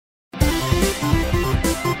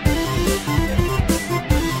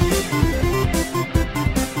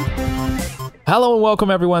Hello and welcome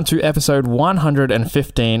everyone to episode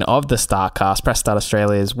 115 of the Startcast, Press Start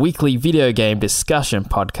Australia's weekly video game discussion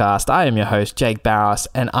podcast. I am your host, Jake Barros,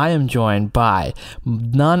 and I am joined by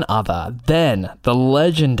none other than the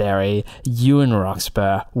legendary Ewan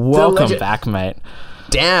Roxburgh. Welcome back, mate.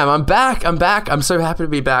 Damn, I'm back. I'm so happy to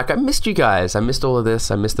be back. I missed you guys. I missed all of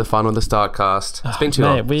this. I missed the fun on the Startcast. It's been too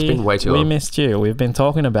long. It's been way too long. We missed you. We've been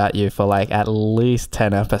talking about you for like at least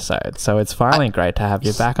 10 episodes. So it's finally great to have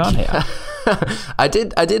you back on here. I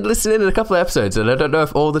did listen in a couple of episodes, and I don't know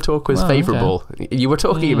if all the talk was favourable. Okay. You were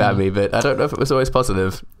talking about me, but I don't know if it was always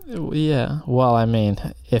positive. Yeah, well, I mean,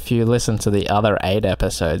 if you listen to the other 8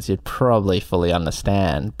 episodes, you'd probably fully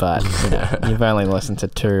understand. But you know, you've only listened to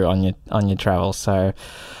 2 on your travels, so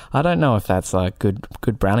I don't know if that's like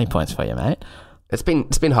good brownie points for you, mate. It's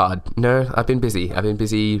been hard. No, I've been busy. I've been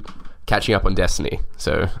busy catching up on Destiny,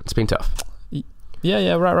 so it's been tough.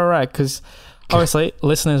 Yeah, right. Because obviously,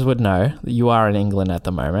 listeners would know that you are in England at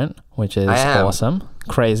the moment, which is awesome.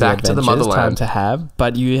 Crazy back adventures, to the motherland. Time to have.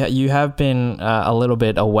 But you have been a little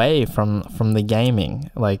bit away from the gaming.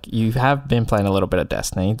 Like, you have been playing a little bit of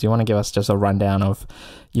Destiny. Do you want to give us just a rundown of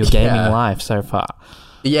your gaming life so far?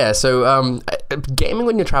 Yeah, so gaming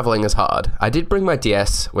when you're traveling is hard. I did bring my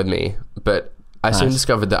DS with me, but I soon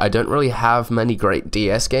discovered that I don't really have many great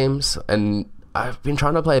DS games, and I've been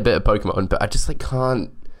trying to play a bit of Pokemon, but I just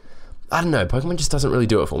can't. I don't know, Pokemon just doesn't really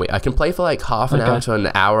do it for me. I can play for like half an hour to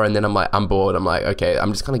an hour, and then I'm bored. I'm like, okay,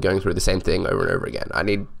 I'm just kind of going through the same thing over and over again. I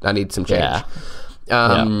need some change.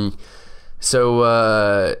 Yeah.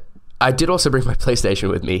 So I did also bring my PlayStation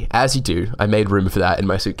with me, as you do. I made room for that in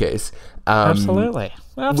my suitcase. Absolutely.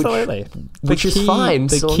 Which is fine.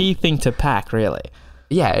 The key thing to pack, really.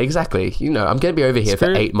 Yeah, exactly. You know, I'm going to be over here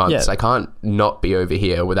for 8 months. Yeah. I can't not be over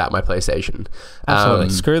here without my PlayStation. Absolutely.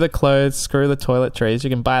 Screw the clothes, screw the toiletries. You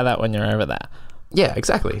can buy that when you're over there. Yeah,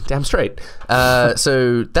 exactly. Damn straight.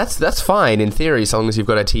 So that's fine in theory, so long as you've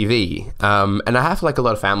got a TV. And I have like a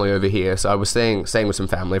lot of family over here, so I was staying with some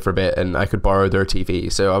family for a bit, and I could borrow their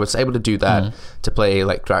TV. So I was able to do that to play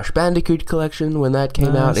like Crash Bandicoot Collection when that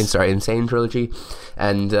came out. Insane Trilogy,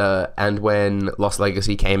 and when Lost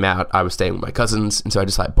Legacy came out, I was staying with my cousins, and so I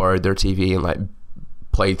just like borrowed their TV and like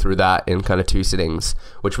played through that in kind of 2 sittings,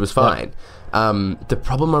 which was fine. Yeah. The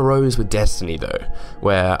problem arose with Destiny though,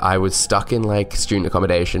 where I was stuck in like student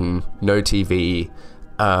accommodation, no TV,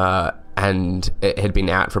 and it had been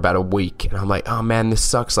out for about a week, and I'm like, oh man, this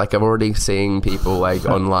sucks. Like, I'm already seeing people like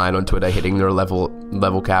online on Twitter hitting their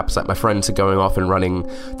level caps. Like, my friends are going off and running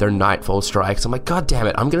their nightfall strikes. I'm like, god damn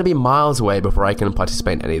it, I'm gonna be miles away before I can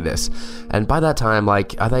participate in any of this. And by that time,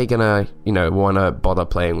 like, are they gonna want to bother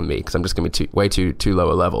playing with me, because I'm just gonna be way too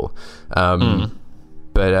low a level.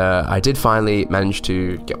 But I did finally manage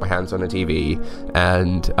to get my hands on a TV,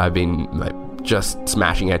 and I've been like just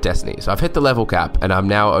smashing at Destiny. So I've hit the level cap, and I'm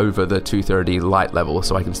now over the 230 light level,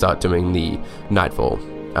 so I can start doing the Nightfall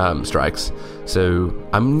strikes. So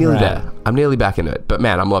I'm nearly there. I'm nearly back in it. But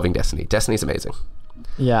man, I'm loving Destiny. Destiny's amazing.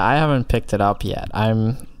 Yeah, I haven't picked it up yet.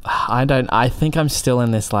 I think I'm still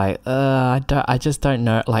in this like I just don't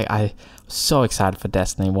know. Like, I so excited for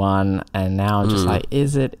Destiny 1, and now I'm just like,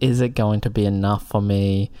 is it going to be enough for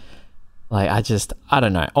me? Like, I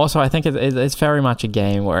don't know. Also, I think it's very much a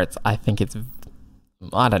game where I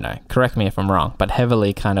don't know, correct me if I'm wrong, but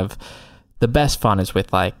heavily kind of the best fun is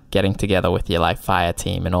with like getting together with your like fire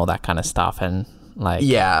team and all that kind of stuff, and like,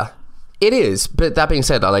 yeah, it is. But that being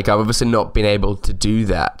said, like, I've obviously not been able to do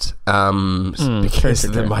that because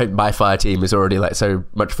true. My fire team is already like so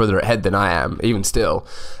much further ahead than I am, even still.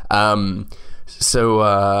 So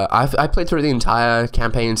I played through the entire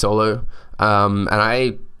campaign solo, and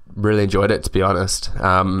I really enjoyed it, to be honest.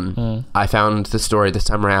 I found the story this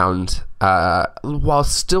time around, while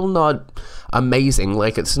still not amazing,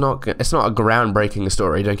 like it's not a groundbreaking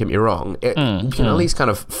story, don't get me wrong, you can at least kind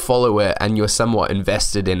of follow it, and you're somewhat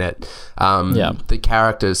invested in it. The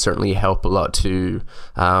characters certainly help a lot too.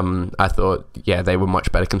 I thought they were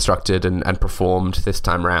much better constructed and performed this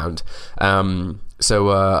time around. So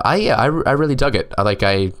I really dug it.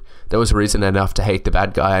 There was reason enough to hate the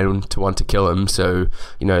bad guy and to want to kill him, so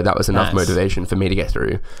that was enough motivation for me to get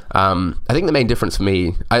through. I think the main difference for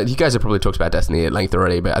me, you guys have probably talked about Destiny at length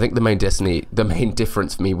already, but I think the main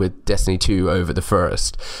difference for me with Destiny 2 over the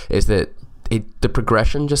first is that the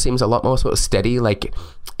progression just seems a lot more sort of steady. Like,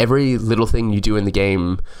 every little thing you do in the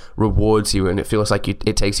game rewards you, and it feels like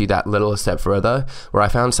it takes you that little step further. Where I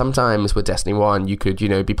found sometimes with Destiny 1, you could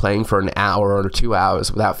be playing for an hour or 2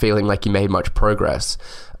 hours without feeling like you made much progress.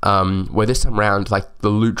 where this time around, like the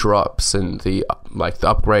loot drops and the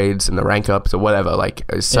upgrades and the rank ups or whatever, like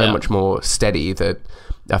is so much more steady that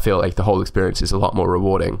I feel like the whole experience is a lot more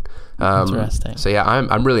rewarding. Interesting. So yeah,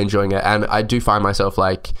 I'm really enjoying it, and I do find myself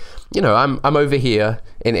like, I'm over here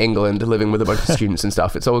in England living with a bunch of students and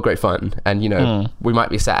stuff. It's all great fun, and we might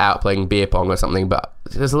be sat out playing beer pong or something, but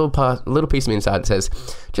there's a little piece of me inside that says,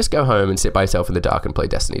 just go home and sit by yourself in the dark and play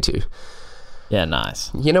Destiny 2. Yeah,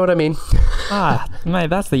 nice. You know what I mean? Mate,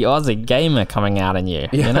 that's the Aussie gamer coming out in you.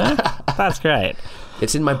 You know, that's great.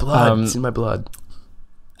 It's in my blood. It's in my blood.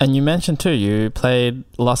 And you mentioned too, you played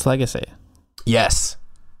Lost Legacy. Yes.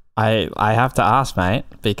 I have to ask, mate,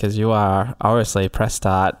 because you are obviously press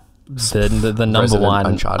start the number one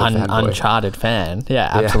Uncharted fan. Yeah,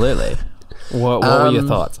 absolutely. What were your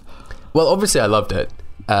thoughts? Well, obviously I loved it.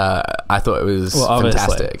 I thought it was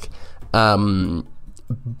fantastic.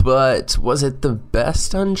 But was it the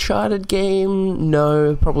best Uncharted game?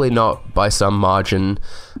 No, probably not by some margin.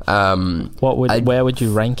 Where would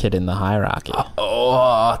you rank it in the hierarchy?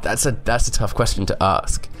 Oh, that's a tough question to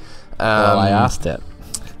ask. Well, I asked it.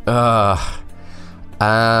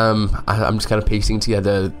 I'm just kind of piecing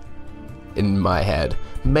together in my head.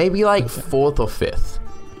 Maybe like 4th or 5th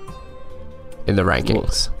in the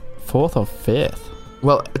rankings. 4th or 5th?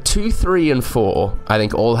 Well, 2, 3, and 4, I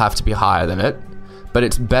think all have to be higher than it. But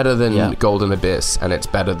it's better than Golden Abyss, and it's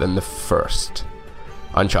better than the first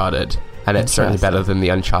Uncharted, and it's certainly better than the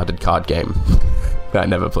Uncharted card game that I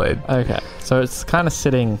never played. Okay, so it's kind of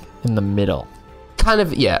sitting in the middle. Kind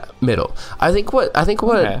of, yeah, middle. I think what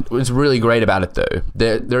was really great about it, though,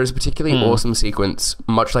 there is a particularly awesome sequence,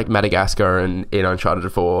 much like Madagascar in Uncharted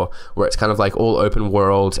 4, where it's kind of like all open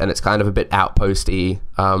world, and it's kind of a bit outposty,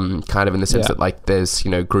 kind of in the sense that like there's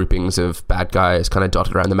groupings of bad guys kind of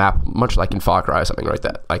dotted around the map, much like in Far Cry or something like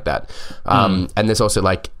that. And there's also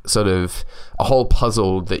like sort of a whole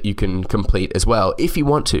puzzle that you can complete as well if you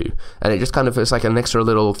want to, and it just kind of is like an extra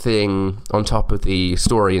little thing on top of the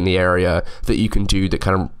story in the area that you can do that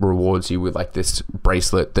kind of rewards you with like this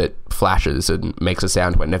bracelet that flashes and makes a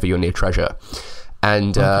sound whenever you're near treasure.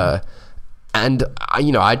 And and I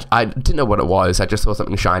didn't know what it was. I just saw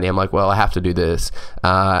something shiny. I'm like, well, I have to do this,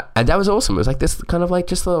 and that was awesome. It was like this kind of like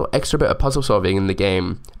just a little extra bit of puzzle solving in the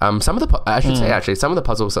game. Some of the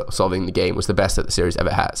puzzle solving in the game was the best that the series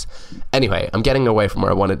ever has. Anyway, I'm getting away from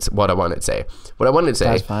what I wanted to say. What I wanted to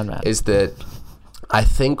say is that I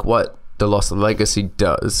think what the Lost Legacy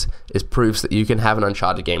does is proves that you can have an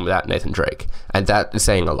Uncharted game without Nathan Drake, and that is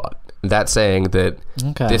saying a lot. That's saying that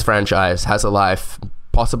this franchise has a life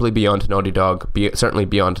possibly beyond Naughty Dog, certainly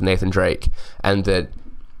beyond Nathan Drake, and that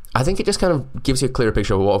I think it just kind of gives you a clearer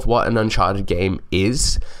picture of what an Uncharted game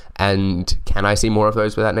is. And can I see more of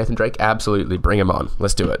those without Nathan Drake? Absolutely, bring him on.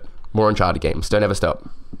 Let's do it. More Uncharted games. Don't ever stop.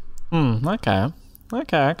 Okay.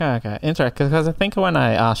 Interesting, because I think when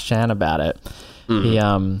I asked Shan about it,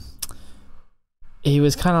 he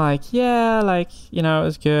was kind of like, it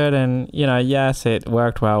was good, and yes, it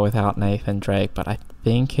worked well without Nathan Drake, but I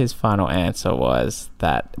think his final answer was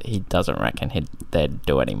that he doesn't reckon they'd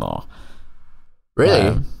do anymore.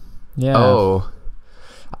 Really? Yeah. Oh.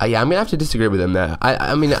 I'm gonna have to disagree with him there.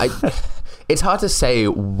 I mean, it's hard to say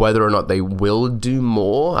whether or not they will do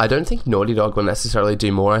more. I don't think Naughty Dog will necessarily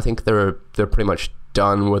do more. I think they're pretty much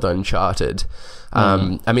done with Uncharted.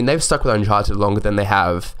 I mean, they've stuck with Uncharted longer than they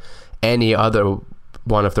have any other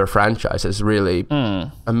one of their franchises, really. I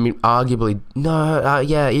mean, arguably,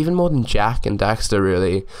 even more than Jack and Daxter,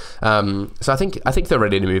 really. So I think they're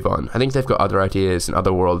ready to move on. I think they've got other ideas and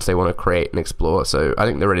other worlds they want to create and explore. So I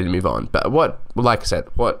think they're ready to move on. But like I said,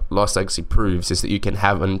 what Lost Legacy proves is that you can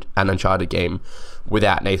have an Uncharted game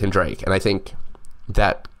without Nathan Drake, and I think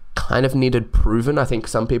that kind of needed proven. I think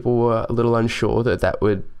some people were a little unsure that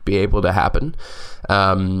would be able to happen.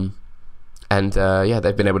 And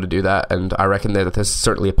they've been able to do that, and I reckon that there's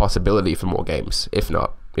certainly a possibility for more games, if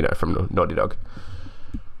not, from Naughty Dog.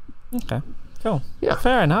 Okay, cool. Yeah,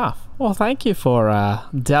 fair enough. Well, thank you for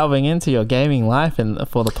delving into your gaming life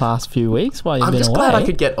for the past few weeks while you've been away. I'm just glad I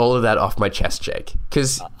could get all of that off my chest, Jake,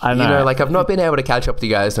 because I've not been able to catch up with you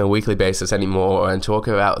guys on a weekly basis anymore and talk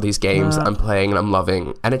about these games that I'm playing and I'm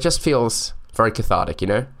loving, and it just feels very cathartic,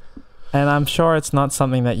 And I'm sure it's not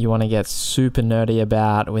something that you want to get super nerdy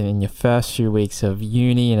about within your first few weeks of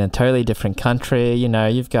uni in a totally different country.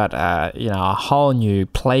 You've got a whole new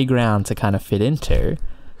playground to kind of fit into.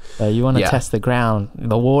 So you want to test the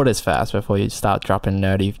waters first before you start dropping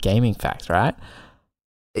nerdy gaming facts, right?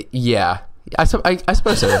 Yeah, I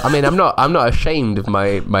suppose so. I mean, I'm not ashamed of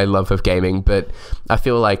my love of gaming, but I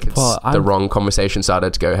feel like it's the wrong conversation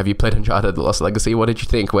started to go, have you played Uncharted: The Lost Legacy? What did you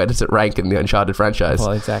think? Where does it rank in the Uncharted franchise?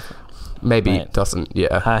 Well, exactly. maybe Mate, doesn't,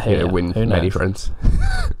 win Who many knows? friends.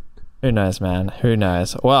 Who knows, man? Who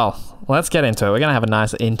knows? Well, let's get into it. We're going to have a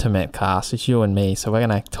nice intimate cast. It's you and me. So we're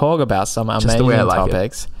going to talk about some amazing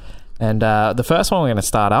topics. And the first one we're going to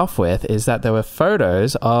start off with is that there were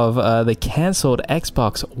photos of the cancelled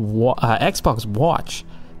Xbox Watch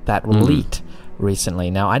that leaked recently.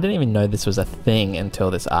 Now, I didn't even know this was a thing until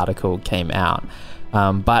this article came out.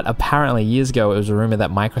 But apparently years ago, it was a rumor that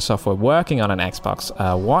Microsoft were working on an Xbox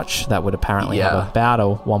Watch that would apparently have a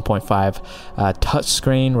Battle 1.5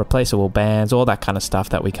 touchscreen, replaceable bands, all that kind of stuff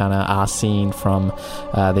that we kind of are seeing from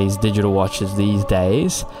these digital watches these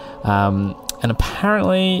days. And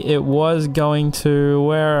apparently it was going to,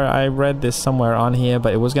 where I read this somewhere on here,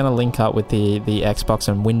 but it was going to link up with the Xbox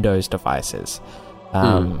and Windows devices.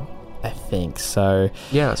 I think so.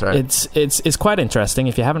 Yeah, that's right. It's quite interesting.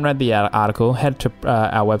 If you haven't read the article, head to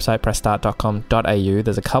our website, pressstart.com.au.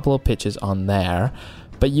 There's a couple of pictures on there.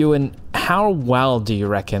 But Ewan, how well do you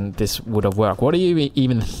reckon this would have worked? What do you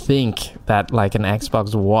even think that like an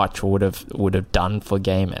Xbox Watch would have done for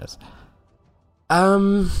gamers?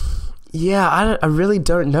 Yeah, I really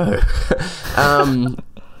don't know.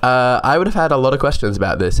 I would have had a lot of questions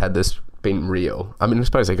about this had this been real. I mean, I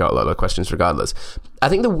suppose I got a lot of questions regardless. I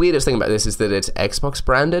think the weirdest thing about this is that it's Xbox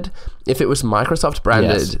branded. If it was Microsoft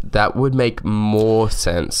branded, that would make more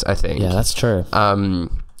sense, I think. Yeah, that's true.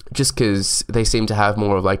 Just because they seem to have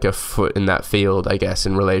more of like a foot in that field, I guess,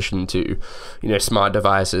 in relation to, smart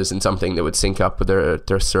devices and something that would sync up with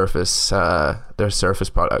their Surface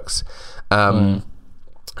products. But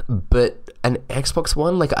an Xbox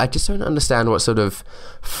One, like, I just don't understand what sort of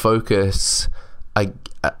focus like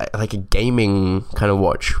a gaming kind of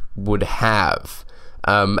watch would have.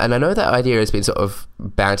 And I know that idea has been sort of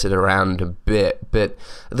bantered around a bit, but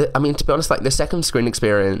to be honest, like the second screen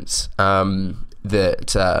experience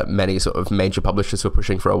that many sort of major publishers were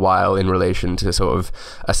pushing for a while in relation to sort of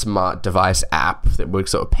a smart device app that would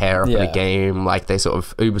sort of pair up in a game, like they sort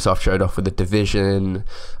of Ubisoft showed off with the Division,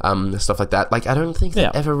 stuff like that. Like, I don't think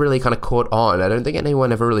that ever really kind of caught on. I don't think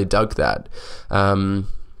anyone ever really dug that.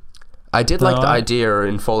 I did like the idea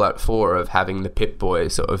in Fallout 4 of having the Pip-Boy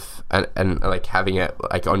sort of and like having it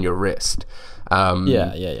like on your wrist.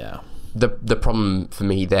 The problem for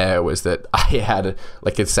me there was that I had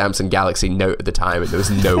like a Samsung Galaxy Note at the time, and there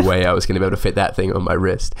was no way I was going to be able to fit that thing on my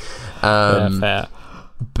wrist. Fair.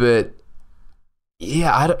 But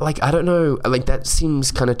yeah, I don't know. Like, that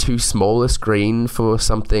seems kind of too small a screen for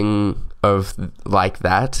something of like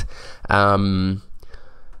that.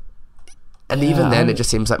 And even then, it just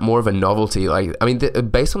seems like more of a novelty. Like, I mean,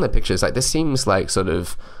 based on the pictures, like this seems like sort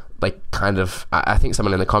of like kind of. I think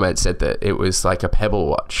someone in the comments said that it was like a Pebble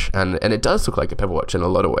watch, and it does look like a Pebble watch in a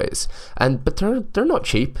lot of ways. But they're not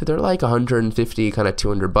cheap. They're like $150, kind of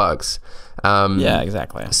 $200. Yeah,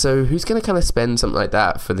 exactly. So who's going to kind of spend something like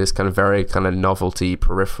that for this kind of very kind of novelty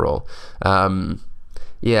peripheral?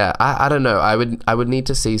 Yeah, I don't know. I would need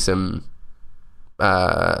to see some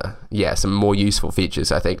more useful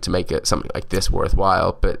features, I think, to make it something like this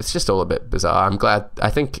worthwhile, but it's just all a bit bizarre.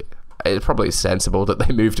 I think it's probably sensible that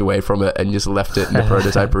they moved away from it and just left it in the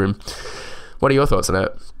prototype room. What are your thoughts on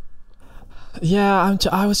it? Yeah,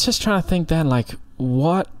 I was just trying to think then, like,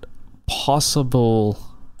 what possible,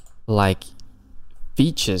 like,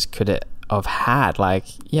 features could it have had? Like,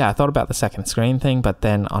 yeah, I thought about the second screen thing, but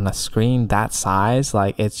then on a screen that size,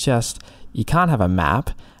 like, it's just, you can't have a map.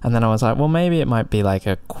 And then I was like, well, maybe it might be like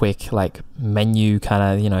a quick like menu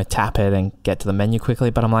kind of, tap it and get to the menu quickly.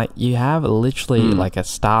 But I'm like, you have literally like a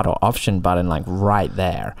start or option button like right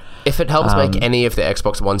there. If it helps make any of the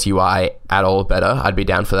Xbox One's UI at all better, I'd be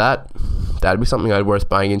down for that. That'd be something I'd worth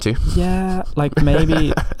buying into. Yeah, like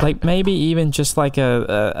maybe even just like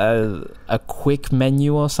a quick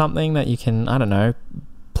menu or something that you can, I don't know,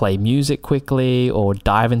 play music quickly or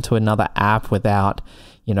dive into another app without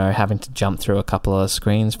having to jump through a couple of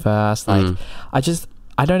screens first. Like, I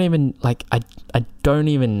don't even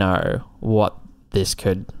know what this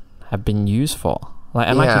could have been used for. Like,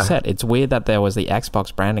 and like you said, it's weird that there was the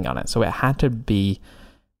Xbox branding on it. So it had to be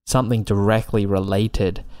something directly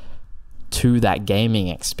related to that gaming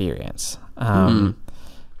experience. I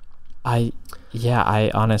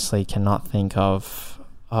honestly cannot think of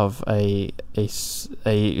a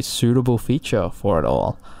suitable feature for it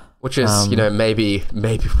all. Which is, maybe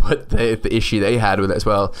what the issue they had with it as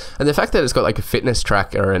well. And the fact that it's got like a fitness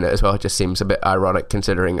tracker in it as well just seems a bit ironic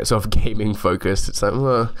considering it's sort of gaming focused. It's like,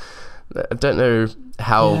 well, I don't know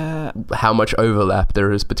how much overlap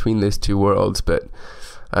there is between these two worlds, but...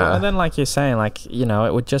 and then like you're saying, like,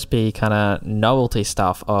 it would just be kind of novelty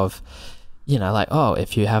stuff of, like, oh,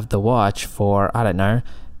 if you have the watch for, I don't know,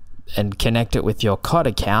 and connect it with your COD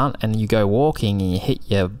account, and you go walking and you hit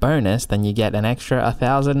your bonus, then you get an extra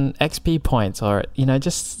 1,000 XP points, or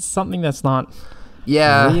just something that's not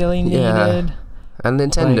really needed. And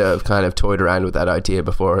Nintendo have kind of toyed around with that idea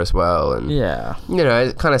before as well, and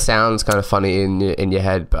it kind of sounds kind of funny in your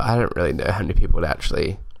head, but I don't really know how many people would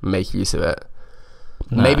actually make use of it.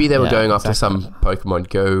 No, maybe they were going after some Pokemon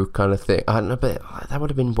Go kind of thing. I don't know, but that would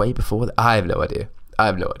have been way before that. I have no idea.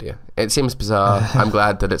 It seems bizarre. I'm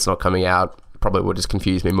glad that it's not coming out. Probably would just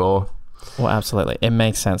confuse me more. Well, absolutely. It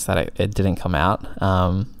makes sense that it didn't come out.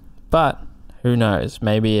 But who knows?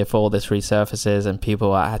 Maybe if all this resurfaces and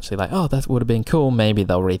people are actually like, oh, that would have been cool, maybe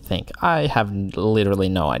they'll rethink. I have literally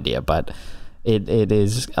no idea, but it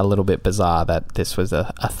is a little bit bizarre that this was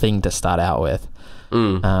a thing to start out with.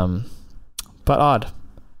 But odd.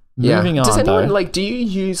 Moving on, does anyone though, do you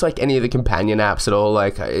use any of the companion apps at all,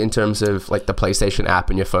 in terms of the PlayStation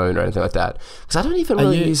app on your phone or anything like that? Because I don't even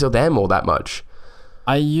really use them all that much.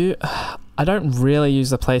 I don't really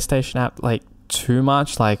use the PlayStation app too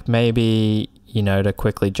much. Maybe to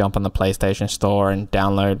quickly jump on the PlayStation Store and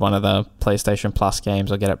download one of the PlayStation Plus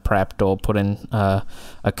games, or get it prepped, or put in a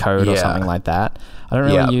code or something like that. I don't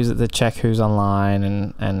really use it to check who's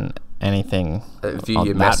online and anything view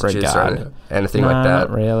your that messages regard. or anything like that.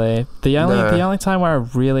 Not really. The only time where I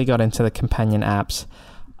really got into the companion apps,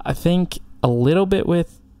 I think a little bit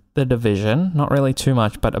with The Division, not really too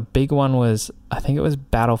much, but a big one was, I think it was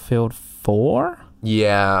Battlefield 4.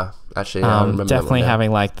 Yeah, actually, I remember definitely that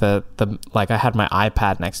one, having the I had my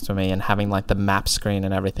iPad next to me, and having the map screen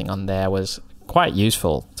and everything on there was quite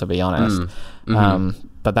useful, to be honest.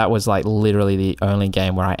 But that was literally the only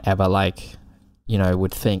game where I ever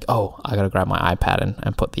would think, oh, I gotta grab my iPad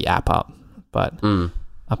and put the app up. But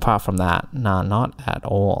apart from that, not at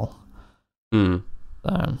all. So,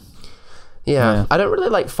 I don't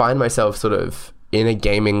really find myself sort of in a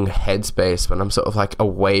gaming headspace when I'm sort of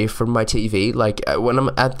away from my TV. When I'm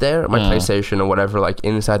my PlayStation or whatever,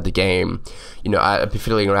 inside the game, I'd be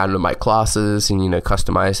fiddling around with my classes and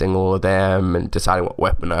customizing all of them and deciding what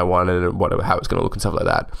weapon I wanted and how it's going to look and stuff like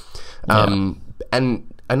that. And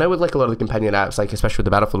I know with a lot of the companion apps, especially with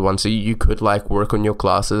the Battlefield one, so you could work on your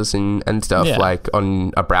classes and stuff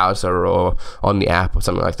on a browser or on the app or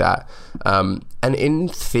something like that. And in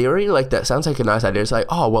theory, that sounds like a nice idea. It's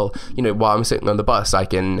while I'm sitting on the bus, I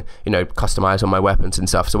can customize all my weapons and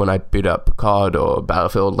stuff. So when I boot up COD or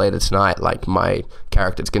Battlefield later tonight, my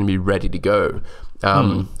character's going to be ready to go.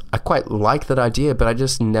 I quite like that idea, but I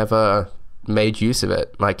just never made use of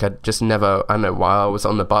it. I just never, I don't know, while I was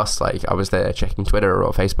on the bus, I was there checking Twitter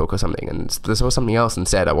or Facebook or something, and there was something else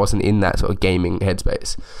instead. I wasn't in that sort of gaming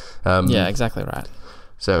headspace. Exactly right.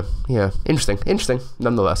 So interesting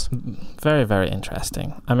nonetheless. Very, very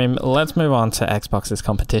interesting. I mean, let's move on to Xbox's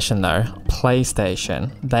competition though.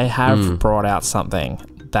 PlayStation. They have brought out something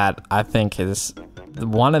that I think is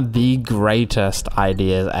one of the greatest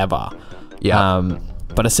ideas ever.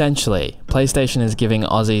 But essentially, PlayStation is giving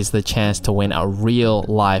Aussies the chance to win a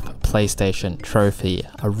real-life PlayStation trophy,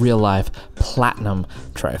 a real-life Platinum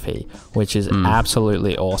Trophy, which is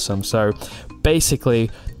absolutely awesome. So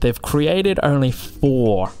basically, they've created only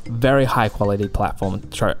 4 very high-quality Platinum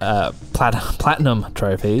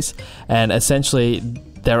trophies, and essentially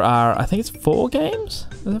there are, I think it's 4 games?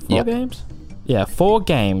 Is it 4 games? Yeah, 4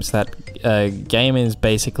 games that gamers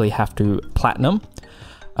basically have to platinum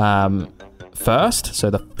first.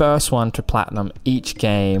 So the first one to platinum each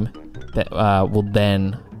game that will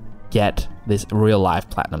then get this real life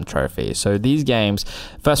Platinum Trophy. So these games,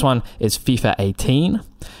 first one is FIFA 18,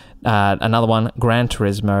 another one Gran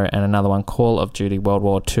Turismo, and another one Call of Duty World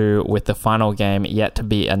War II, with the final game yet to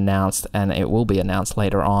be announced, and it will be announced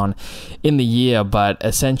later on in the year. But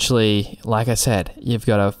essentially, like I said, you've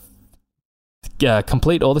got to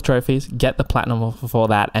complete all the trophies, get the platinum for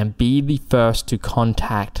that, and be the first to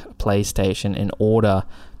contact PlayStation in order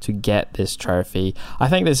to get this trophy. I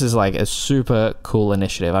think this is a super cool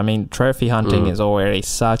initiative. I mean, trophy hunting is already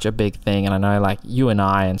such a big thing, and I know you and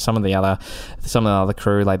I and some of the other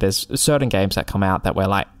crew, there's certain games that come out that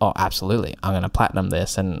we're oh, absolutely, I'm going to platinum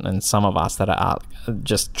this, and some of us that are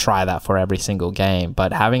just try that for every single game.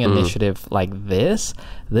 But having an initiative like this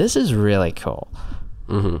is really cool.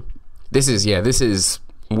 This is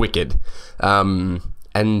wicked.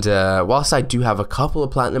 And whilst I do have a couple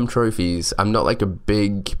of platinum trophies, I'm not a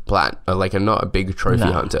big I'm not a big trophy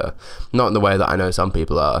hunter. Not in the way that I know some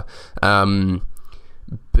people are.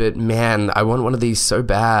 But man, I want one of these so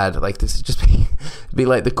bad. This would just be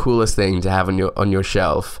the coolest thing to have on your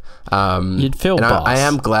shelf. You'd feel boss. I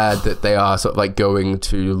am glad that they are sort of going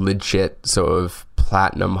to legit sort of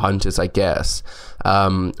platinum hunters, I guess.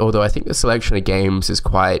 Although I think the selection of games is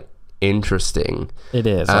quite interesting. It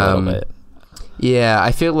is a little bit. Yeah,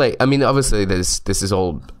 I feel like, I mean, obviously this is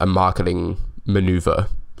all a marketing maneuver.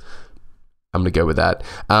 I'm gonna go with that.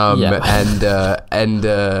 And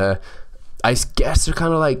I guess they're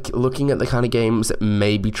kind of like looking at the kind of games that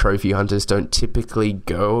maybe trophy hunters don't typically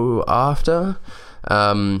go after.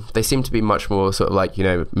 They seem to be much more sort of like, you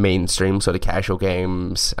know, mainstream sort of casual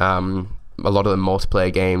games. A lot of the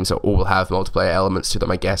multiplayer games all have multiplayer elements to them,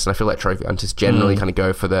 I guess. And I feel like trophy hunters generally kind of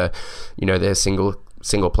go for the, you know, their single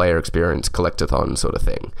player experience collectathon sort of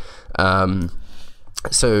thing.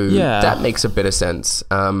 So that makes a bit of sense.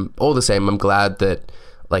 All the same, I'm glad that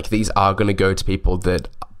like these are going to go to people that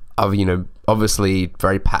are, you know, obviously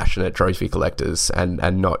very passionate trophy collectors and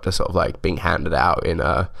not just sort of like being handed out in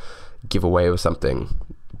a giveaway or something,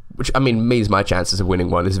 which, I mean, means my chances of winning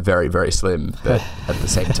one is very, very slim, but at the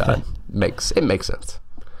same time makes sense.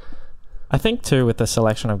 I think too, with the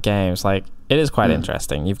selection of games, like, it is quite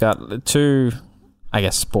interesting. You've got two, I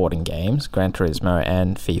guess, sporting games, Gran Turismo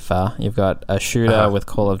and FIFA. You've got a shooter with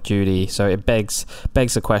Call of Duty, so it begs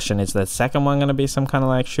the question, is the second one going to be some kind of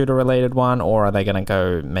like shooter related one, or are they going to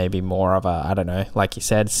go maybe more of a, I don't know, like you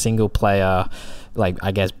said, single player, like,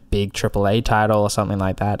 I guess, big AAA title or something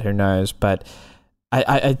like that, who knows. But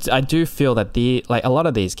I do feel that a lot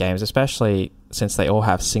of these games, especially since they all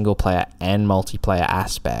have single player and multiplayer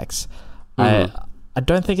aspects, I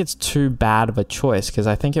don't think it's too bad of a choice, because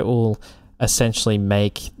I think it will essentially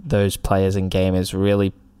make those players and gamers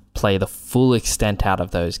really play the full extent out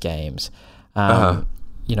of those games,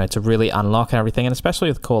 you know, to really unlock everything. And especially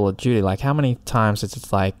with Call of Duty, like, how many times it's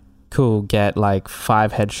just like, cool, get like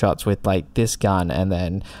 5 headshots with like this gun, and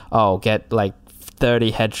then get like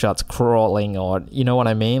 30 headshots crawling, or, you know what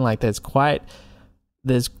I mean? Like, there's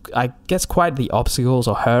I guess quite the obstacles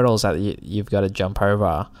or hurdles that you've got to jump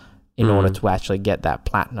over in order to actually get that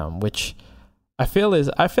platinum, which I feel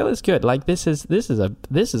is good. Like, this is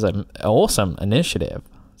an awesome initiative.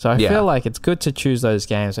 So I feel like it's good to choose those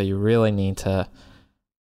games that you really need to,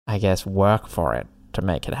 I guess, work for it to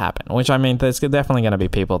make it happen. Which, I mean, there's definitely going to be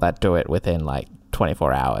people that do it within like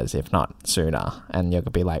 24 hours, if not sooner, and you're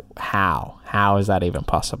gonna be like, how is that even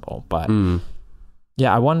possible? But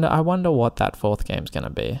yeah, I wonder what that fourth game's gonna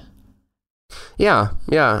be. Yeah,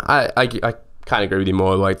 I kind of agree with you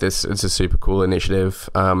more. Like, this, it's a super cool initiative.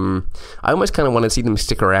 I almost kind of want to see them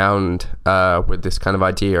stick around with this kind of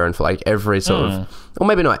idea, and for like every sort of, or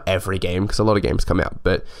maybe not every game, because a lot of games come out,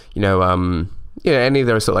 but you know, any of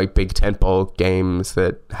those sort of like big tentpole games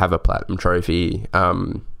that have a platinum trophy,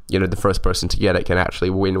 you know, the first person to get it can actually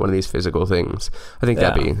win one of these physical things. I think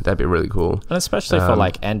that'd be really cool. And especially for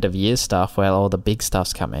like end of year stuff where all the big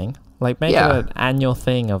stuff's coming. Like, make it an annual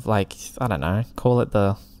thing of like, I don't know, call it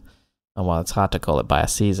well, it's hard to call it by a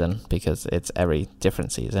season because it's every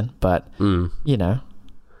different season, but you know,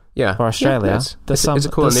 for Australia, it's a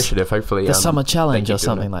cool initiative. Hopefully, the summer challenge or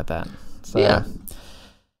something like that. So,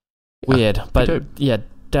 weird, but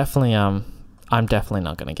definitely. I'm definitely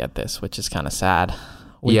not going to get this, which is kind of sad.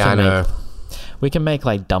 I know. We can make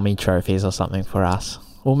like dummy trophies or something for us.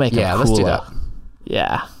 We'll make them cooler. Let's do that.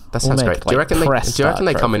 Yeah, that sounds great. Do you reckon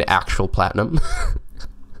they come in actual platinum?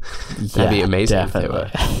 That'd be amazing.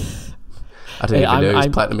 Definitely. If they were. I don't even know. Is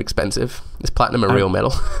platinum expensive? Is platinum a real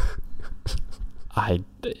metal? I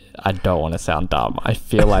don't want to sound dumb. I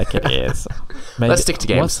feel like it is. Maybe, let's stick to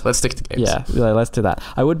games. Yeah, let's do that.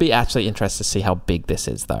 I would be actually interested to see how big this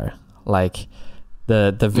is, though. Like,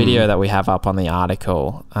 the video that we have up on the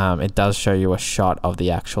article, it does show you a shot of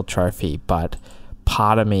the actual trophy, but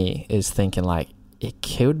part of me is thinking like it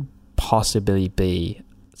could possibly be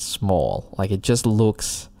small. Like, it just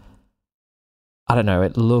looks, I don't know,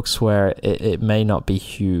 it looks where it may not be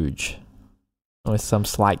huge, with some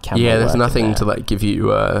slight camera work. There's nothing to like give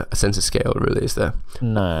you a sense of scale, really, is there?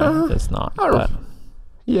 No, there's not. But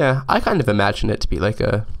I kind of imagine it to be like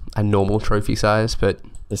a normal trophy size, but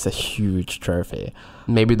it's a huge trophy.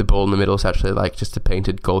 Maybe the ball in the middle is actually like just a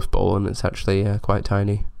painted golf ball, and it's actually quite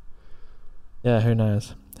tiny. Yeah, who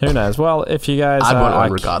knows? Well, if you guys I'd want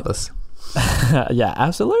one regardless. Yeah,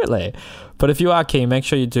 absolutely. But if you are keen, make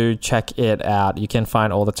sure you do check it out. You can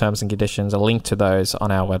find all the terms and conditions, a link to those on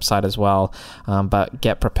our website as well. But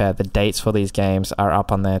get prepared. The dates for these games are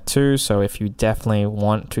up on there too. So if you definitely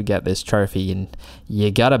want to get this trophy,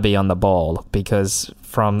 you gotta be on the ball, because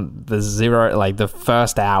from the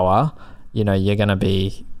first hour, you know, you're gonna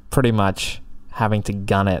be pretty much having to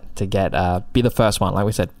gun it to get be the first one, like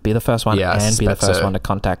we said, be the first one, and be the first one to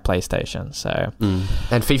contact PlayStation. So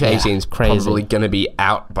and FIFA 18 is probably going to be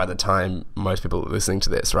out by the time most people are listening to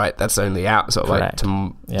this, right? That's only out sort of like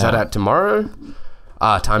is that out tomorrow?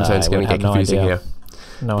 Time zone's going to get confusing here.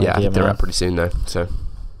 No idea, they're out pretty soon though. So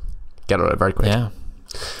get on it very quick. Yeah.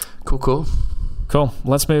 Cool.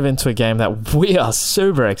 Let's move into a game that we are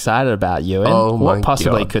super excited about, Ewan. Oh my What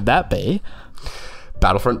possibly God. could that be?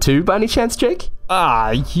 Battlefront 2 by any chance, Jake?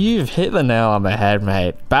 You've hit the nail on the head,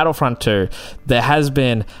 mate. Battlefront 2. There has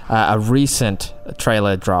been a recent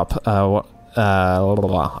trailer drop. I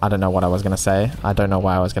don't know what I was going to say. I don't know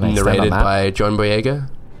why I was going to extend on Narrated that. by John Boyega.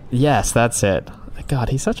 Yes, that's it. God,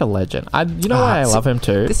 he's such a legend. You know why I love him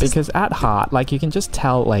too? Because at heart, like, you can just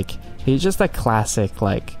tell, like, he's just a classic,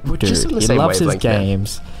 like, We're dude. just on the He same loves his wavelength, man.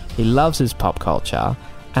 games. He loves his pop culture.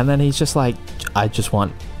 And then he's just like, I just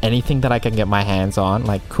want anything that I can get my hands on.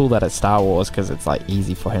 Like, cool that it's Star Wars because it's, like,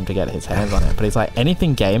 easy for him to get his hands on it. But he's like,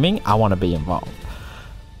 anything gaming, I want to be involved.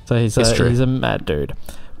 So he's a mad dude.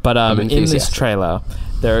 But in this trailer,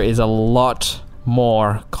 there is a lot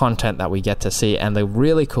more content that we get to see, and the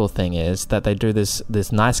really cool thing is that they do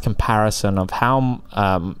this nice comparison of how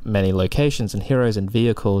many locations and heroes and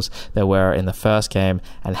vehicles there were in the first game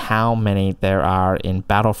and how many there are in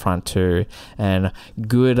Battlefront 2. And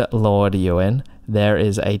good Lord, Ewan, there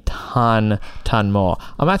is a ton more.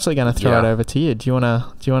 I'm actually going to throw it over to you. Do you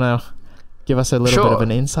wanna give us a little bit of an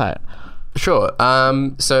insight? Sure.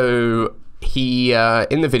 So he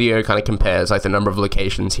in the video kind of compares like the number of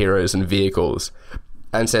locations, heroes, and vehicles,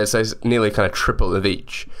 and says there's nearly kind of triple of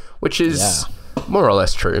each, which is more or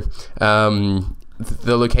less true.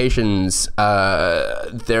 The locations,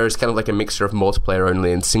 there's kind of like a mixture of multiplayer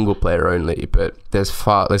only and single player only, but there's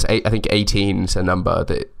I think 18 is a number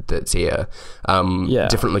that's here.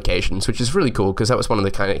 Different locations, which is really cool because that was one of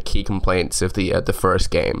the kind of key complaints of the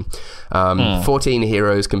first game. 14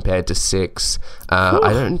 heroes compared to 6.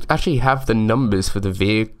 I don't actually have the numbers for the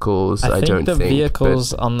vehicles. I don't think the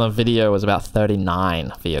vehicles on the video was about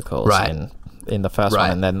 39 vehicles in the first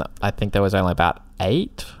one, and then I think there was only about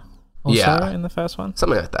 8 or so in the first one,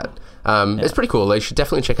 something like that. It's pretty cool. You should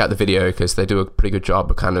definitely check out the video because they do a pretty good job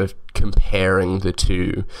of kind of comparing the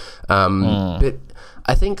two. But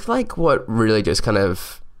I think like what really just kind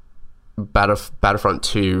of Battlefront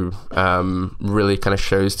 2 really kind of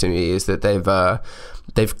shows to me is that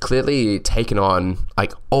they've clearly taken on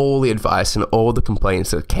like all the advice and all the complaints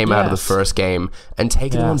that came out of the first game and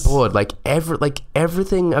taken them on board. Like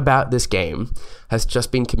everything about this game has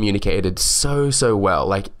just been communicated so well.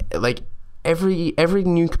 Like every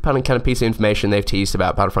new kind of piece of information they've teased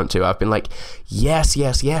about Battlefront 2, I've been like, yes,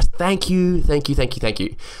 thank you.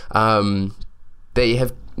 They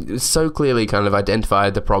have so clearly kind of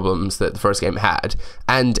identified the problems that the first game had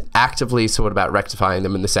and actively thought about rectifying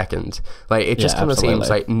them in the second. Like it just kind of seems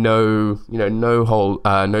like no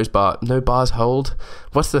bars hold.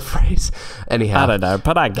 What's the phrase? Anyhow, I don't know,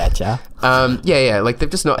 but I get ya. Like they've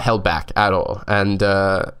just not held back at all, and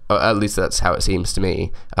or at least that's how it seems to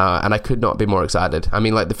me. And I could not be more excited. I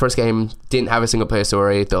mean, like the first game didn't have a single player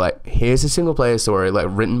story. They're like, here's a single player story, like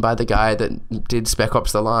written by the guy that did Spec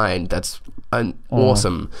Ops: The Line. That's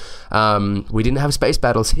awesome. We didn't have space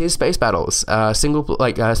battles. Here's space battles.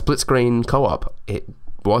 Split screen co-op. It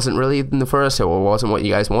wasn't really in the first, or it wasn't what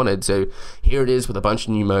you guys wanted. So here it is with a bunch of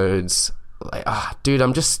new modes. Like, dude,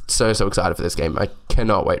 I'm just so excited for this game. I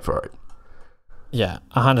cannot wait for it. Yeah,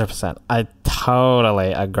 100%. I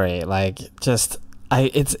totally agree. Like,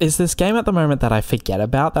 it's this game at the moment that I forget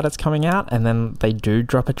about that it's coming out, and then they do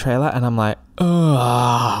drop a trailer, and I'm like,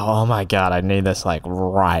 oh my god, I need this like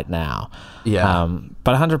right now. Yeah.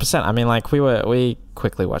 But 100%. I mean, like we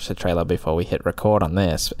quickly watched the trailer before we hit record on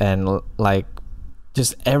this, and like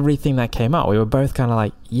just everything that came out, we were both kind of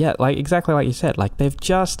like, yeah, like exactly like you said, like they've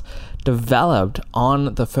just developed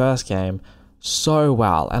on the first game so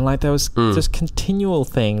well, and like there was just continual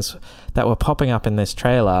things that were popping up in this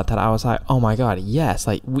trailer that I was like, oh my god, yes,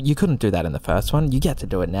 like you couldn't do that in the first one, you get to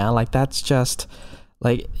do it now. Like that's just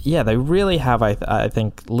like, yeah, they really have, I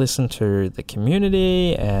think, listened to the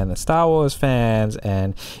community and the Star Wars fans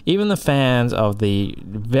and even the fans of the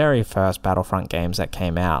very first Battlefront games that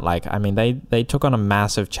came out. Like, I mean, they took on a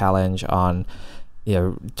massive challenge on, you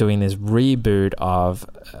know, doing this reboot of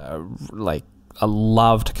like a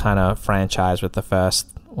loved kind of franchise with the first,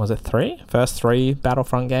 was it first three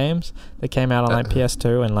Battlefront games that came out on like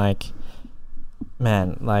PS2, and like,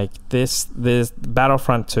 man, like this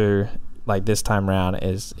Battlefront 2, like this time around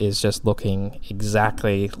is just looking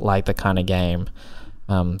exactly like the kind of game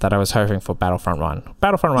that I was hoping for Battlefront 1.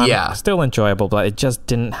 Battlefront 1 still enjoyable, but it just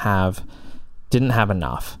didn't have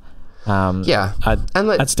enough.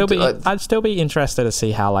 I'd still be interested to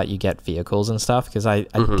see how like you get vehicles and stuff, because I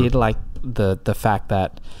did like the fact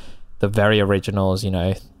that the very originals, you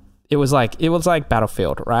know, it was like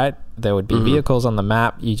Battlefield, right? There would be vehicles on the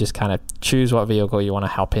map. You just kind of choose what vehicle you want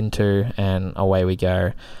to hop into, and away we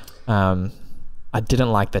go. I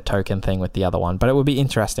didn't like the token thing with the other one, but it would be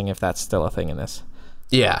interesting if that's still a thing in this.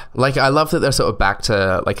 Yeah, like I love that they're sort of back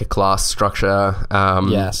to like a class structure,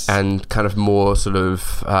 Yes. and kind of more sort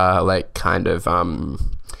of like kind of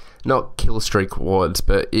not kill streak rewards,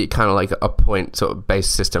 but it kind of like a point sort of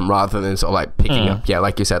based system rather than sort of like picking up,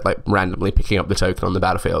 like you said, like randomly picking up the token on the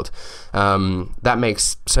battlefield. That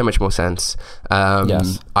makes so much more sense.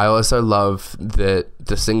 Yes. I also love the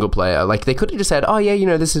single player. Like they could have just said, oh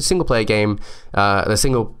yeah, this is a single player game, the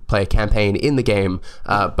single player campaign in the game,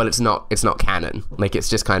 but it's not canon. Like it's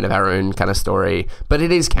just kind of our own kind of story, but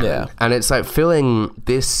it is canon, and it's like filling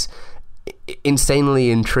this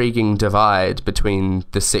insanely intriguing divide between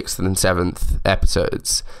the 6th and 7th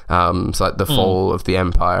episodes. So like the fall of the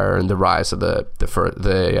Empire and the rise of the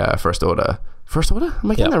First Order. First Order?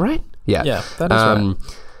 Am I getting that right? Yeah. Yeah, that is right.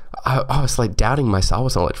 I was like doubting my Star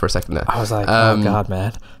Wars knowledge for a second there. I was like, oh god,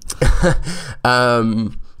 man.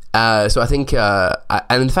 So I think,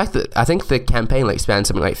 and the fact that I think the campaign like spans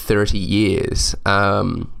something like 30 years,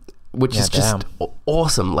 which is just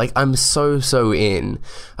awesome. Like I'm so in,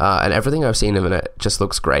 and everything I've seen of it just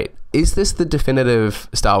looks great. Is this the definitive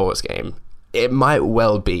Star Wars game? It might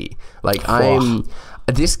well be. Like I'm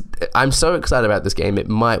so excited about this game. It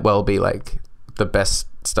might well be like the best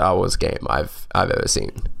Star Wars game I've ever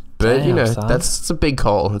seen. But that's a big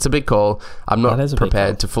call. It's a big call. I'm not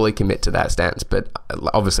prepared to fully commit to that stance, but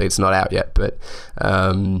obviously it's not out yet. But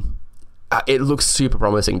it looks super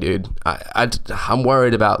promising, dude. I'm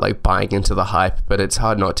worried about like buying into the hype, but it's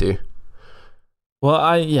hard not to. Well,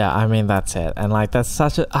 I mean that's it, and like that's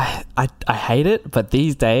such a I hate it, but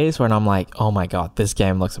these days when I'm like, oh my god, this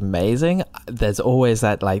game looks amazing, there's always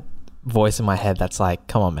that like voice in my head that's like,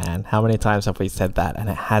 come on, man, how many times have we said that, and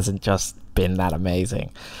it hasn't just been that amazing.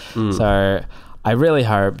 So I really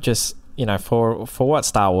hope just for what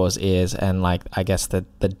Star Wars is, and like I guess the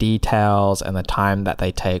details and the time that they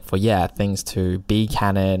take for things to be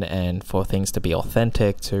canon and for things to be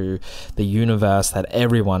authentic to the universe that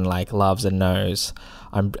everyone like loves and knows.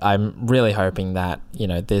 I'm really hoping that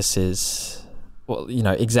this is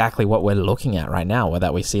exactly what we're looking at right now, or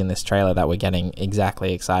that we see in this trailer that we're getting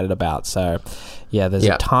exactly excited about. So there's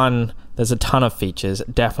a ton of features.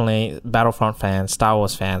 Definitely Battlefront fans, Star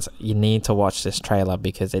Wars fans, you need to watch this trailer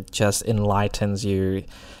because it just enlightens you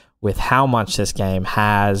with how much this game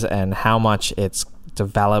has and how much it's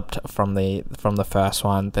developed from the first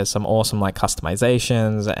one. There's some awesome like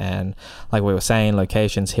customizations and, like we were saying,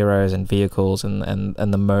 locations, heroes and vehicles and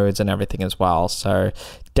the modes and everything as well. So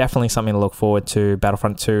definitely something to look forward to.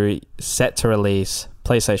 Battlefront 2 set to release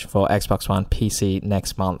PlayStation 4, Xbox One, PC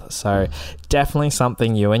next month. So definitely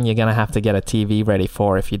something, Ewan, you're going to have to get a TV ready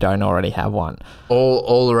for if you don't already have one. All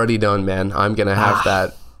already done, man. I'm going to have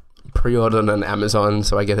that pre-ordered on Amazon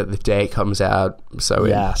so I get it the day it comes out. So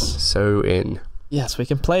in. Yes, we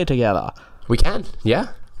can play together. We can, yeah.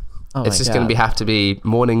 Oh it's just going to have to be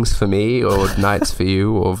mornings for me or nights for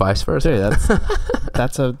you or vice versa. Dude,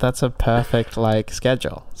 that's a perfect like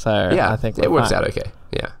schedule. So yeah, I think it works out okay.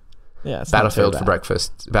 Yeah. Yeah.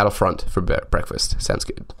 Battlefront for breakfast. Sounds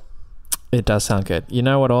good. It does sound good. You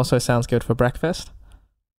know what also sounds good for breakfast?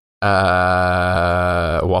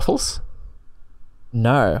 Waffles?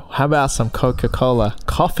 No. How about some Coca-Cola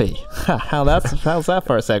coffee? How's that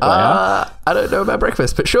for a segue? Huh? I don't know about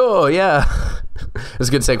breakfast, but sure, yeah. It's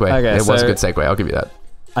a good segue. Okay, it was a good segue. I'll give you that.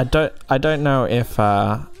 I don't know if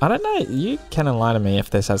I don't know. You can enlighten me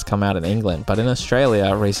if this has come out in England, but in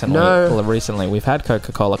Australia recently we've had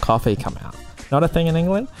Coca-Cola coffee come out. Not a thing in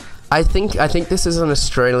England. I think this is an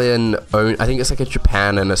Australian own. I think it's like a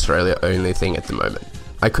Japan and Australia only thing at the moment.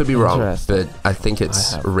 I could be wrong, but I think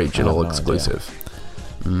it's regional exclusive.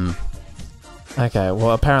 Okay,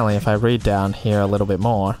 well apparently if I read down here a little bit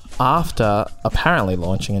more, after apparently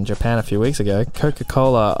launching in Japan a few weeks ago,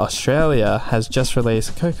 Coca-Cola Australia has just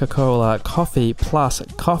released Coca-Cola Coffee Plus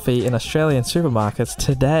coffee in Australian supermarkets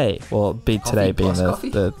today. Well, today being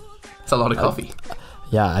the it's a lot of coffee.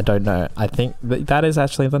 Yeah, I don't know. I think that is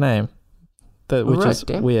actually the name, which is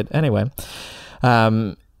weird. Anyway,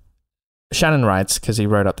 Shannon writes, because he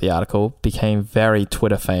wrote up the article, became very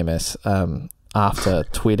Twitter famous after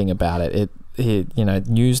tweeting about it.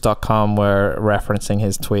 News.com were referencing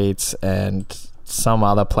his tweets and some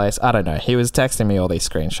other place. I don't know. He was texting me all these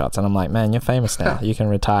screenshots and I'm like, man, you're famous now. You can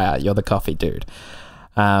retire. You're the coffee dude.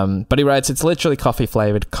 But he writes, it's literally coffee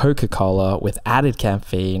flavored Coca-Cola with added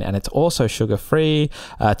caffeine and it's also sugar free.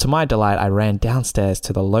 To my delight, I ran downstairs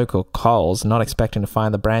to the local Coles, not expecting to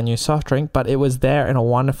find the brand new soft drink, but it was there in a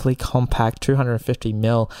wonderfully compact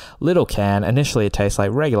 250ml little can. Initially, it tastes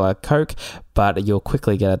like regular Coke, but you'll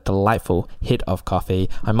quickly get a delightful hit of coffee.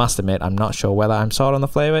 I must admit, I'm not sure whether I'm sold on the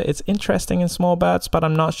flavor. It's interesting in small bursts, but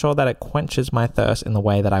I'm not sure that it quenches my thirst in the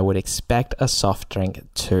way that I would expect a soft drink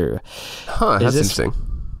to. Huh, that's interesting.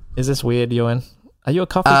 Is this weird, Ewan? Are you a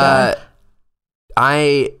coffee guy?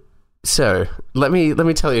 So let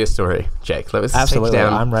me tell you a story, Jake. Let's Absolutely, take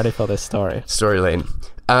down I'm ready for this story. Story lane.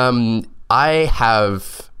 I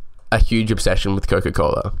have a huge obsession with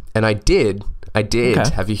Coca-Cola, and I did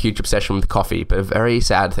have a huge obsession with coffee, but a very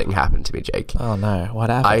sad thing happened to me, Jake. Oh no, what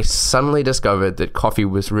happened? I suddenly discovered that coffee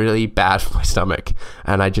was really bad for my stomach,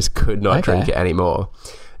 and I just could not drink it anymore.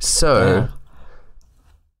 So,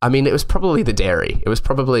 I mean, it was probably the dairy. I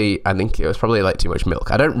think it was probably like too much milk.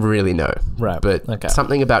 I don't really know. Right. But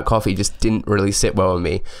something about coffee just didn't really sit well with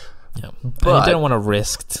me. Yeah. But you didn't want to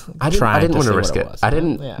risk I didn't want to risk it. I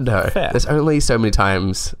didn't. No. Fair. There's only so many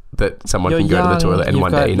times that someone can go to the toilet in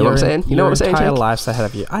one day. You know what I'm saying? You know what I'm saying, Jake? Your entire life's ahead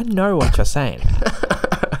of you. I know what you're saying.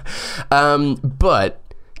 But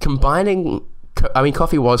combining...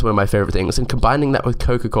 coffee was one of my favorite things, and combining that with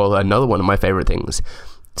Coca-Cola, another one of my favorite things,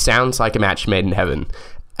 sounds like a match made in heaven.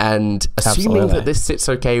 And assuming that this sits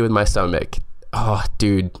okay with my stomach, oh,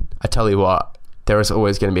 dude, I tell you what, there is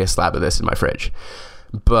always going to be a slab of this in my fridge.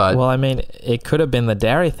 But well, I mean, it could have been the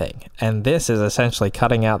dairy thing, and this is essentially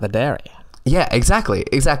cutting out the dairy. Yeah, exactly.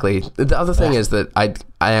 The other thing is that I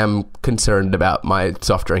am concerned about my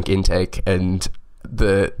soft drink intake and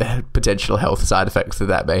the potential health side effects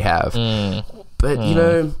that may have. But, you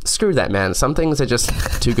know, screw that, man. Some things are just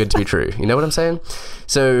too good to be true. You know what I'm saying?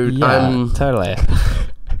 So totally.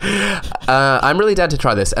 I'm really down to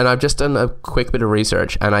try this, and I've just done a quick bit of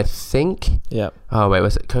research, and I think... Yep. Oh, wait,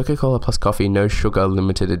 was it Coca-Cola plus coffee, no sugar,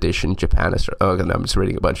 limited edition, Japan, Australia... Oh, no, I'm just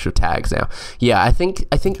reading a bunch of tags now. Yeah, I think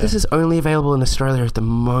this is only available in Australia at the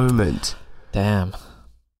moment. Damn.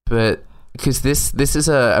 But... Because this is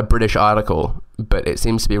a British article, but it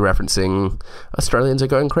seems to be referencing Australians are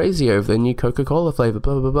going crazy over the new Coca-Cola flavour,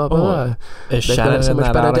 blah, blah, blah, blah. Is They've Shannon got it so in much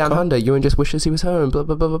that better article? down under. Ewan just wishes he was home, blah,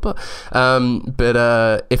 blah, blah, blah, blah.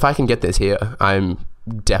 But if I can get this here, I'm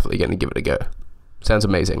definitely going to give it a go. Sounds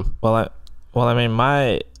amazing. Well, I mean,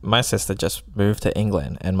 my sister just moved to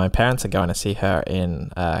England, and my parents are going to see her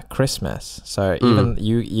in Christmas. So even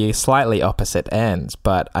you slightly opposite ends,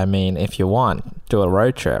 but I mean, if you want, do a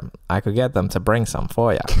road trip. I could get them to bring some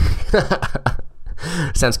for you.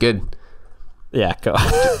 Sounds good. Yeah, cool.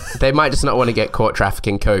 They might just not want to get caught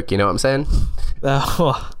trafficking coke. You know what I'm saying?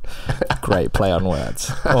 Great play on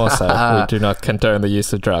words. Also, we do not condone the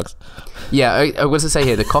use of drugs. Yeah, I was to say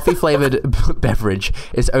here, the coffee flavored beverage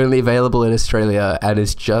is only available in Australia and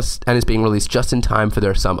is being released just in time for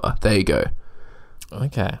their summer. There you go.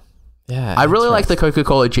 Okay. Yeah. I really like the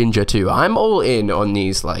Coca-Cola ginger too. I'm all in on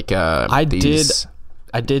these I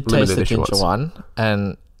did taste the ginger one,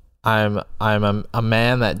 and I'm a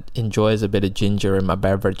man that enjoys a bit of ginger in my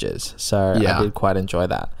beverages, so I did quite enjoy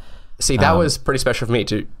that. See, that was pretty special for me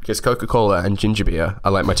too, because Coca-Cola and ginger beer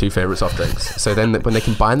are like my two favorite soft drinks. So then when they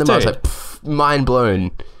combine them, I was like, mind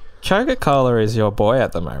blown. Coca-Cola is your boy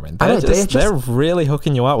at the moment. They're really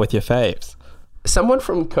hooking you up with your faves. Someone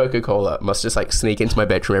from Coca-Cola must just like sneak into my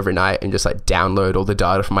bedroom every night and just like download all the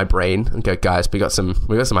data from my brain and go, guys, we got some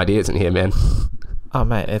ideas in here, man. Oh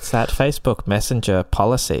mate, it's that Facebook Messenger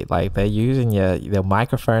policy. Like they're using your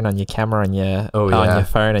microphone on your camera and on your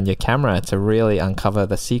phone and your camera to really uncover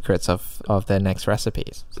the secrets of their next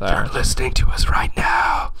recipes. So. They're listening to us right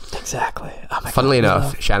now. Exactly. Oh my Funnily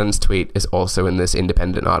enough, Shannon's tweet is also in this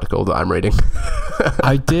independent article that I'm reading.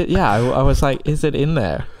 I did. Yeah, I was like, is it in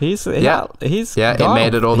there? He's it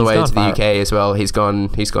made it all the way to the UK as well. He's gone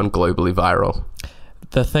globally viral.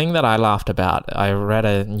 The thing that I laughed about, I read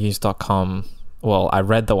a news.com. Well, I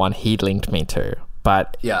read the one he linked me to,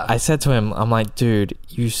 but I said to him, I'm like, dude,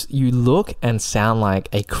 you look and sound like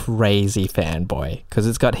a crazy fanboy, because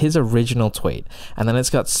it's got his original tweet, and then it's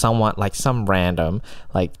got someone, like some random,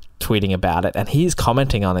 like tweeting about it, and he's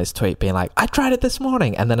commenting on his tweet being like, I tried it this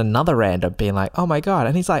morning, and then another random being like, oh my God,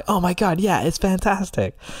 and he's like, oh my God, yeah, it's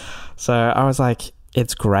fantastic. So I was like,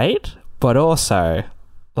 it's great, but also...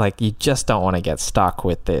 like you just don't want to get stuck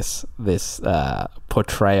with this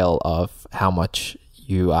portrayal of how much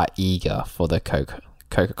you are eager for the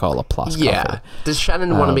Coca-Cola plus coffee. Yeah. Does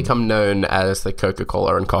Shannon want to become known as the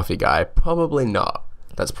Coca-Cola and coffee guy? Probably not.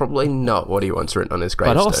 That's probably not what he wants written on his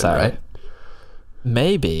gravestone, but also, right?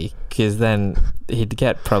 Maybe, because then he'd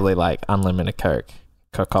get probably like unlimited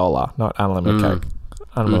Coca-Cola, not unlimited Coke,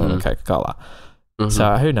 unlimited Coca-Cola. Mm-hmm.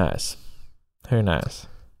 So who knows?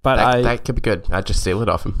 But that could be good. I'd just steal it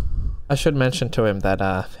off him. I should mention to him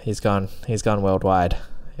that he's gone worldwide.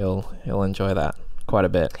 He'll enjoy that quite a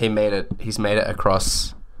bit. He's made it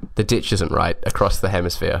across the ditch isn't right across the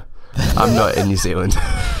hemisphere. I'm not in New Zealand.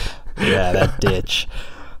 Yeah, that ditch.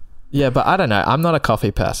 Yeah, but I don't know. I'm not a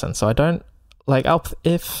coffee person, so I don't like.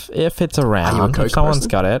 If it's around, if someone's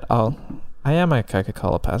got it, I am a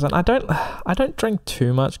Coca-Cola person. I don't drink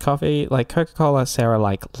too much coffee. Like Coca-Cola, Sarah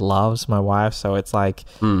loves, my wife, so it's like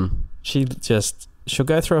she'll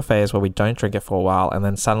go through a phase where we don't drink it for a while, and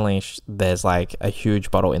then suddenly there's like a huge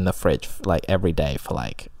bottle in the fridge like every day for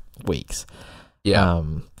like weeks. Yeah.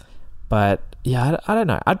 But yeah, I don't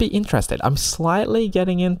know. I'd be interested. I'm slightly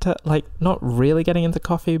getting into, like, not really getting into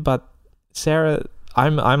coffee, but Sarah,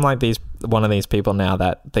 I'm like one of these people now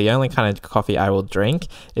that the only kind of coffee I will drink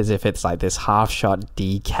is if it's like this half shot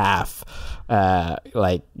decaf,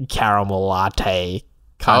 like caramel latte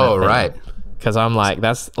kind of thing. Right. Because I'm like,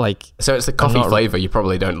 that's like... So it's the coffee flavor you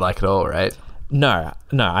probably don't like at all, right? No,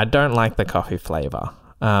 I don't like the coffee flavor.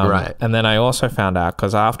 Right. And then I also found out,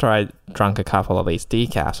 because after I drank a couple of these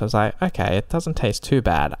decafs, I was like, okay, it doesn't taste too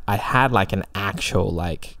bad. I had like an actual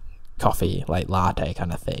like coffee, like latte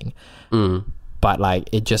kind of thing. But like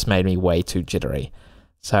it just made me way too jittery.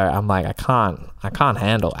 So I'm like, I can't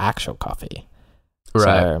handle actual coffee.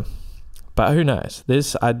 Right. So, but who knows?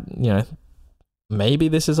 Maybe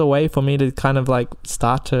this is a way for me to kind of like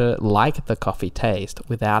start to like the coffee taste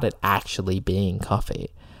without it actually being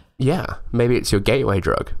coffy. Yeah, maybe it's your gateway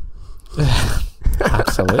drug.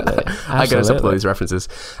 Absolutely. I got some of these references.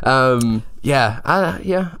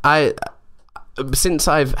 Since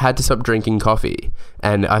I've had to stop drinking coffee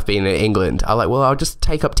and I've been in England, I'll just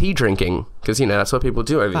take up tea drinking because that's what people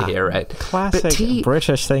do over here, right? Classic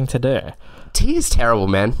British thing to do. Tea is terrible,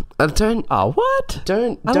 man. Don't. Oh, what?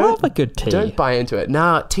 I love a good tea. Don't buy into it.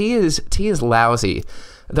 Nah, tea is lousy.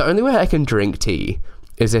 The only way I can drink tea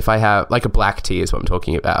is if I have like a black tea is what I'm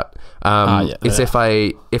talking about. If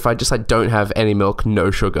I just like don't have any milk,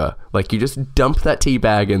 no sugar. Like you just dump that tea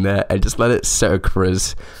bag in there and just let it soak for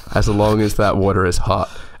as long as that water is hot,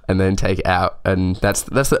 and then take it out. And that's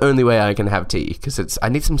the only way I can have tea because I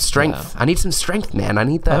need some strength. Yeah. I need some strength, man. I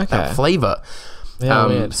need that flavor.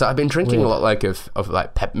 Yeah, so I've been drinking a lot like of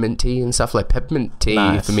like peppermint tea and stuff. Like peppermint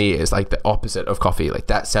tea for me is like the opposite of coffee. Like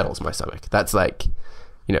that settles my stomach. That's like,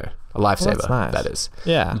 a lifesaver. Nice. That is.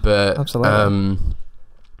 Yeah. But absolutely.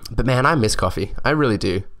 But man, I miss coffee. I really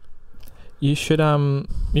do. You should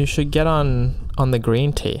get on the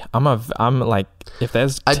green tea. I'm like, if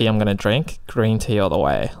there's tea I'm gonna drink, green tea all the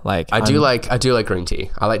way. Like I do like green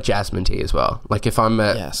tea. I like jasmine tea as well. Like if I'm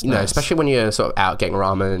nice. Especially when you're sort of out getting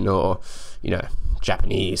ramen or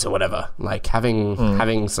Japanese or whatever, like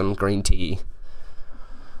having some green tea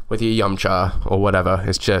with your yum cha or whatever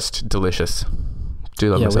is just delicious.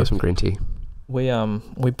 Do love myself some green tea. We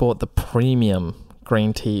bought the premium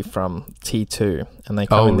green tea from T2, and they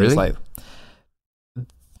come in these like.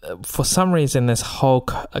 For some reason, this whole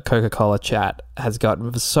Coca-Cola chat has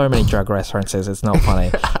got so many drug references. It's not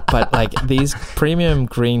funny, but like these premium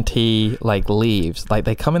green tea like leaves, like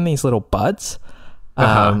they come in these little buds,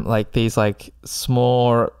 like these like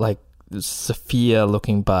small like sapphire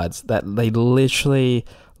looking buds that they literally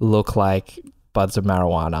look like buds of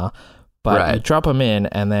marijuana. But you drop them in,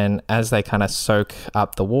 and then as they kind of soak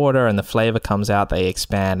up the water and the flavor comes out, they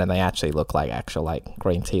expand and they actually look like actual like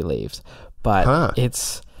green tea leaves. But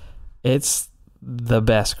it's the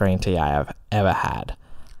best green tea I have ever had.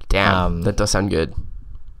 Damn, that does sound good.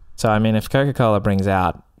 So I mean, if Coca-Cola brings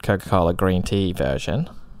out Coca-Cola green tea version,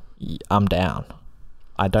 I'm down.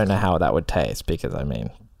 I don't know how that would taste because I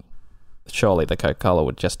mean, surely the Coca-Cola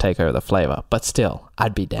would just take over the flavor. But still,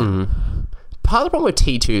 I'd be down. Mm-hmm. Part of the problem with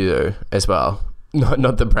T2 though, as well,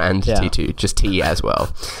 not the brand T2, just tea as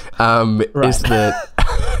well, is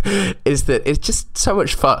that it's just so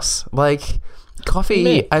much fuss. Like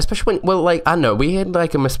coffee, especially when, I don't know, we had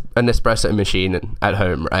like an espresso machine at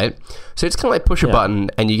home, right? So it's kind of like push a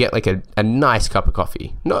button and you get like a nice cup of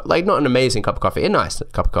coffee. Not an amazing cup of coffee, a nice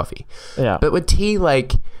cup of coffee. Yeah. But with tea,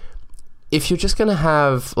 like, if you're just going to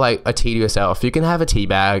have like a tea to yourself, you can have a tea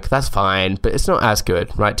bag, that's fine, but it's not as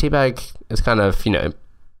good, right? Tea bag is kind of,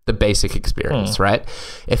 the basic experience, right?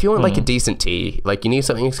 If you want like a decent tea, like you need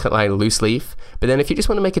something that's kind of like loose leaf, but then if you just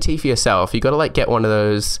want to make a tea for yourself, you got to like get one of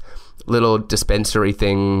those little dispensary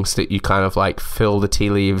things that you kind of like fill the tea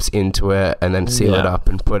leaves into it and then seal it up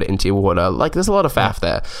and put it into your water. Like there's a lot of faff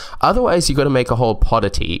there. Otherwise you got to make a whole pot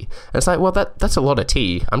of tea. And it's like, well, that's a lot of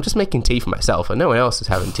tea. I'm just making tea for myself and no one else is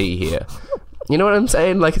having tea here. You know what I'm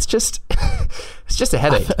saying? Like it's just a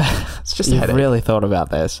headache. It's just a headache. You've really thought about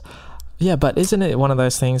this. Yeah, but isn't it one of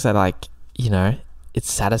those things that like,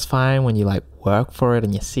 it's satisfying when you like work for it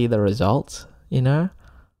and you see the results, No.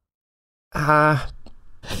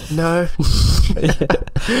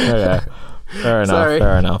 Okay. Fair enough. Sorry.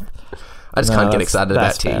 Fair enough. I just can't get excited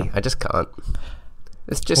about tea. fair. I just can't.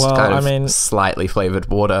 It's just slightly flavored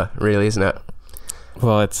water, really, isn't it?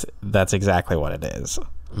 Well, that's exactly what it is.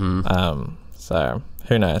 So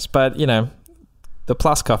who knows? But the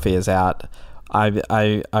Plus coffee is out.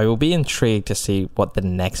 I will be intrigued to see what the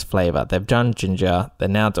next flavor. They've done ginger. They're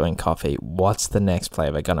now doing coffee. What's the next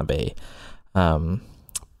flavor gonna be? Yeah.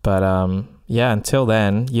 Until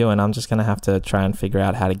then, Ewan, I'm just gonna have to try and figure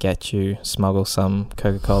out how to smuggle some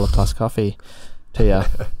Coca-Cola Plus coffee to you.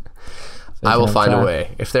 So I will find a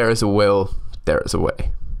way. If there is a will, there is a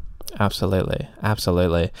way. Absolutely.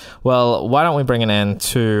 Well, why don't we bring an end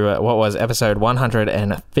to what was episode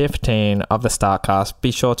 115 of the Startcast. Be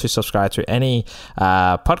sure to subscribe to any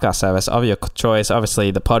podcast service of your choice. Obviously,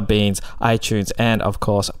 the Podbeans, iTunes, and of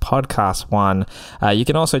course, Podcast One. You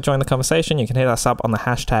can also join the conversation. You can hit us up on the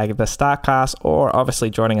hashtag the Startcast, or obviously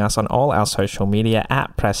joining us on all our social media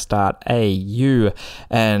at PressStartAU.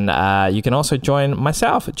 And you can also join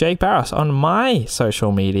myself, Jake Barros, on my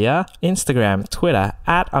social media, Instagram, Twitter,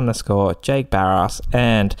 @_Jake Barros,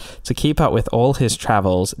 and to keep up with all his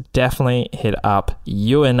travels, definitely hit up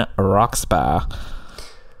Ewan Roxbar.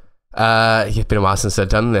 It's been a while since I've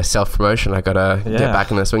done this self-promotion. I gotta get back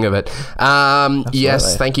in the swing of it.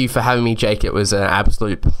 Yes, thank you for having me, Jake. It was an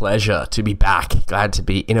absolute pleasure to be back. Glad to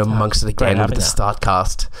be in amongst it again with the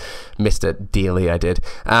Startcast. Missed it dearly, I did.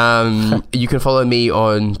 You can follow me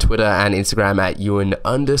on Twitter and Instagram at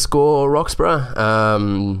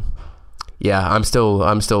Ewan_Roxborough. I'm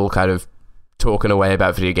still kind of talking away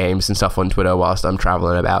about video games and stuff on Twitter whilst I'm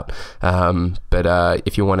traveling about. But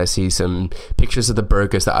if you want to see some pictures of the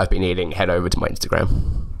burgers that I've been eating, head over to my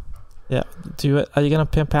Instagram. Yeah. Are you going to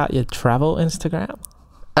pimp out your travel Instagram?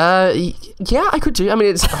 Yeah, I could do. I mean,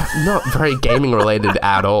 it's not very gaming related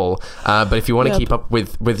at all. But if you want to keep up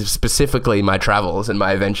with specifically my travels and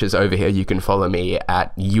my adventures over here, you can follow me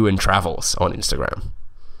at Ewan Travels on Instagram.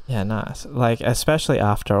 Yeah, nice. Like, especially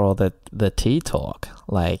after all the tea talk,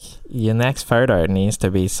 like your next photo needs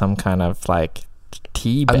to be some kind of like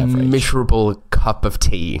tea beverage. A miserable cup of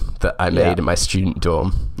tea that I made in my student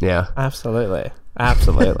dorm. Yeah, absolutely.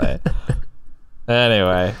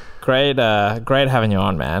 Anyway, great having you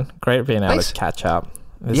on, man. Great being able to catch up.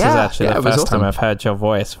 This is actually the first time I've heard your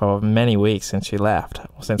voice for many weeks since you left.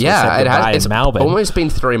 Since we said goodbye in Melbourne. It's almost been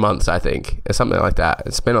 3 months, I think, or something like that.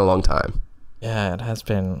 It's been a long time. Yeah, it has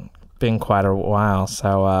been quite a while.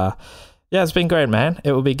 So, it's been great, man.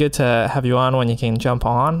 It will be good to have you on when you can jump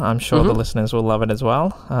on. I'm sure the listeners will love it as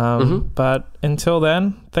well. But until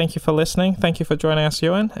then, thank you for listening. Thank you for joining us,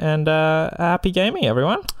 Ewan. And happy gaming,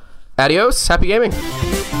 everyone. Adios. Happy gaming.